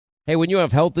Hey, when you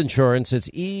have health insurance, it's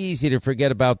easy to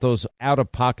forget about those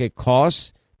out-of-pocket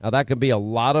costs. Now, that can be a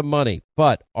lot of money,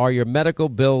 but are your medical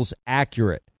bills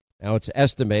accurate? Now, it's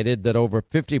estimated that over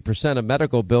 50% of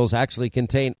medical bills actually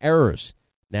contain errors.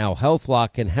 Now,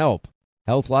 HealthLock can help.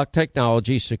 HealthLock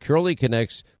technology securely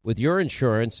connects with your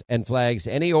insurance and flags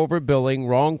any overbilling,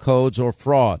 wrong codes, or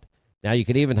fraud. Now, you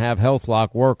can even have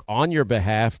HealthLock work on your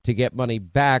behalf to get money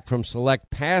back from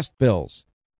select past bills.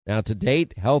 Now, to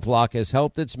date, HealthLock has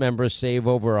helped its members save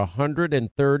over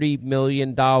 $130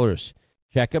 million.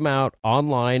 Check them out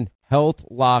online,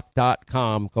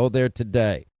 healthlock.com. Go there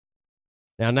today.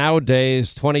 Now,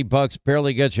 nowadays, $20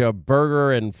 barely gets you a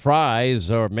burger and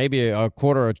fries or maybe a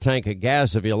quarter of a tank of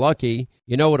gas if you're lucky.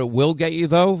 You know what it will get you,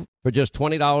 though? For just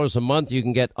 $20 a month, you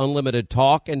can get unlimited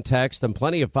talk and text and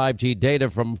plenty of 5G data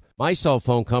from my cell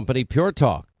phone company, Pure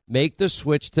Talk. Make the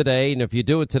switch today, and if you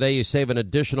do it today, you save an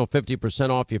additional 50%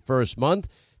 off your first month.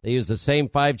 They use the same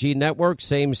 5G network,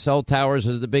 same cell towers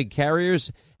as the big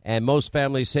carriers, and most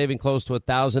families saving close to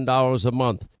 $1,000 a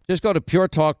month. Just go to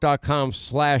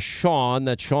puretalk.com/Sean,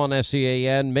 that's Sean,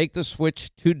 S-E-A-N. Make the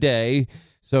switch today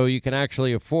so you can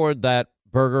actually afford that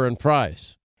burger and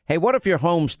fries. Hey, what if your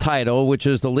home's title, which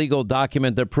is the legal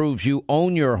document that proves you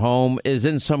own your home, is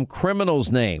in some criminal's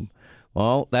name?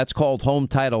 Well, that's called home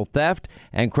title theft,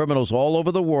 and criminals all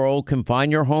over the world can find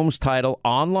your home's title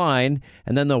online,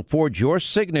 and then they'll forge your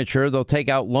signature. They'll take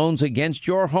out loans against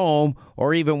your home,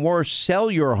 or even worse,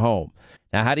 sell your home.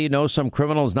 Now, how do you know some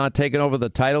criminal is not taking over the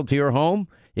title to your home?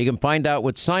 You can find out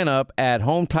with sign up at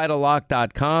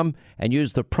HometitleLock.com and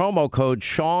use the promo code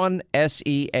Sean,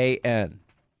 S-E-A-N.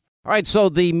 All right, so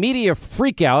the media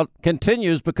freakout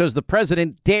continues because the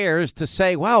president dares to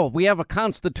say, well, we have a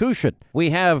constitution. We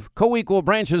have co-equal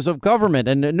branches of government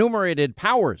and enumerated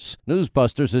powers.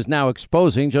 Newsbusters is now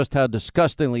exposing just how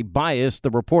disgustingly biased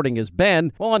the reporting has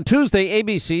been. Well, on Tuesday,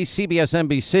 ABC, CBS,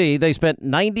 NBC, they spent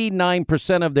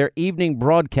 99% of their evening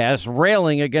broadcast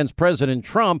railing against President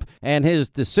Trump and his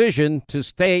decision to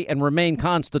stay and remain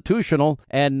constitutional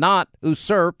and not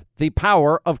usurp the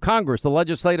power of Congress, the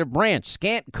legislative branch.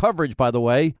 Scant coverage, by the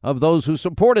way, of those who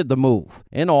supported the move.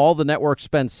 In all, the network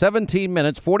spent 17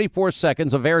 minutes, 44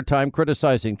 seconds of airtime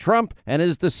criticizing Trump and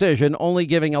his decision, only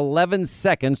giving 11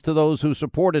 seconds to those who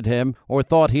supported him or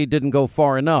thought he didn't go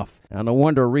far enough. Now, no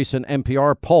wonder a recent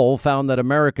NPR poll found that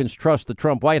Americans trust the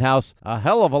Trump White House a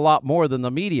hell of a lot more than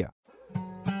the media.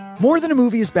 More Than a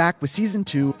Movie is back with Season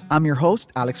 2. I'm your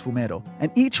host, Alex Fumero,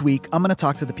 and each week I'm going to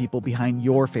talk to the people behind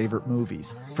your favorite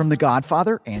movies. From The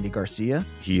Godfather, Andy Garcia.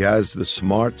 He has the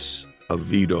smarts of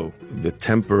Vito, the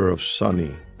temper of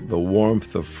Sonny, the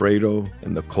warmth of Fredo,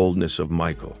 and the coldness of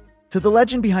Michael. To the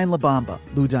legend behind La Bamba,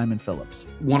 Lou Diamond Phillips.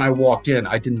 When I walked in,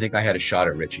 I didn't think I had a shot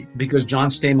at Richie because John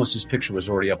Stamos' picture was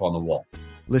already up on the wall.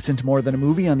 Listen to More Than a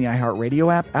Movie on the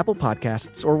iHeartRadio app, Apple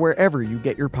Podcasts, or wherever you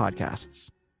get your podcasts.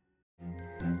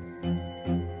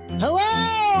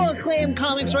 Hello, acclaimed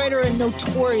comics writer and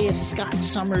notorious Scott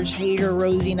Summers hater,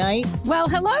 Rosie Knight. Well,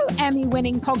 hello,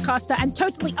 Emmy-winning podcaster and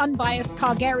totally unbiased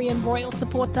Targaryen royal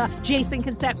supporter, Jason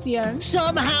Concepcion.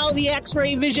 Somehow the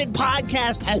X-Ray Vision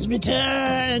podcast has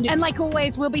returned. And like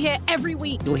always, we'll be here every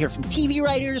week. You'll hear from TV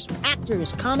writers,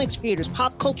 actors, comics creators,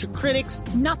 pop culture critics.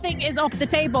 Nothing is off the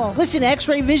table. Listen to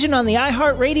X-Ray Vision on the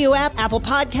iHeartRadio app, Apple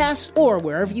Podcasts, or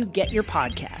wherever you get your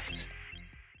podcasts.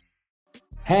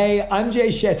 Hey, I'm Jay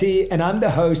Shetty, and I'm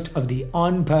the host of the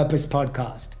On Purpose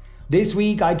podcast. This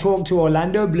week, I talked to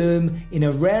Orlando Bloom in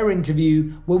a rare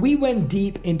interview where we went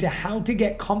deep into how to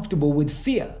get comfortable with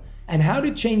fear and how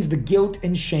to change the guilt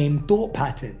and shame thought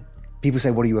pattern. People say,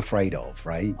 what are you afraid of,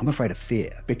 right? I'm afraid of fear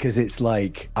because it's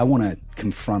like I want to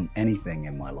confront anything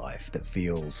in my life that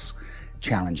feels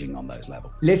challenging on those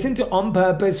levels. Listen to On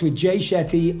Purpose with Jay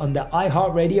Shetty on the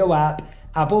iHeartRadio app,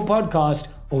 Apple Podcast,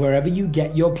 or wherever you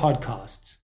get your podcasts.